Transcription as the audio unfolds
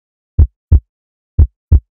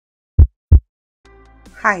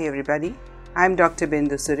Hi everybody, I'm Dr.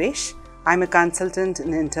 Bindu Suresh. I'm a consultant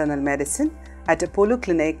in internal medicine at Apollo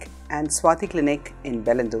Clinic and Swati Clinic in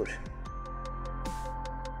Bellandur.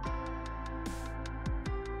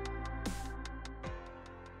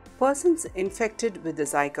 Persons infected with the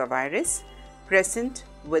Zika virus present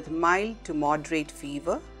with mild to moderate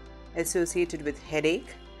fever associated with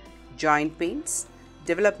headache, joint pains,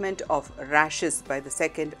 development of rashes by the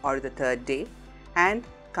second or the third day, and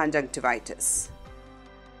conjunctivitis.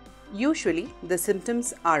 Usually, the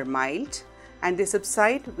symptoms are mild and they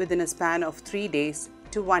subside within a span of 3 days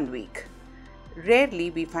to 1 week. Rarely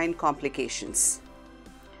we find complications.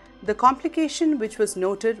 The complication which was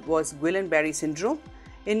noted was Guillain-Barre syndrome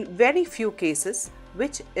in very few cases,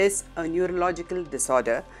 which is a neurological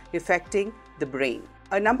disorder affecting the brain.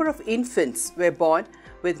 A number of infants were born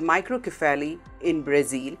with microcephaly in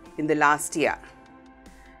Brazil in the last year.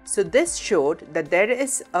 So this showed that there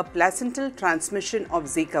is a placental transmission of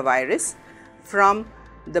Zika virus from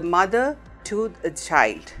the mother to the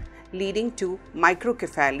child, leading to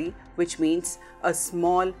microcephaly, which means a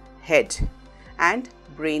small head, and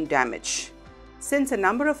brain damage. Since a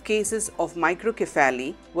number of cases of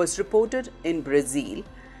microcephaly was reported in Brazil,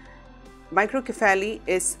 microcephaly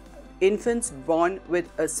is infants born with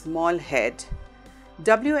a small head.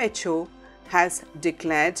 WHO has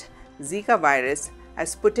declared Zika virus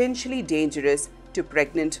as potentially dangerous to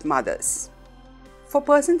pregnant mothers. For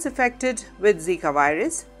persons affected with Zika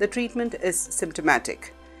virus, the treatment is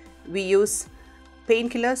symptomatic. We use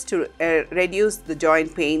painkillers to reduce the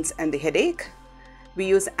joint pains and the headache. We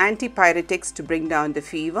use anti-pyretics to bring down the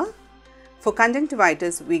fever. For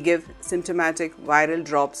conjunctivitis, we give symptomatic viral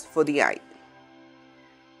drops for the eye.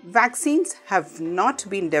 Vaccines have not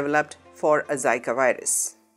been developed for a Zika virus.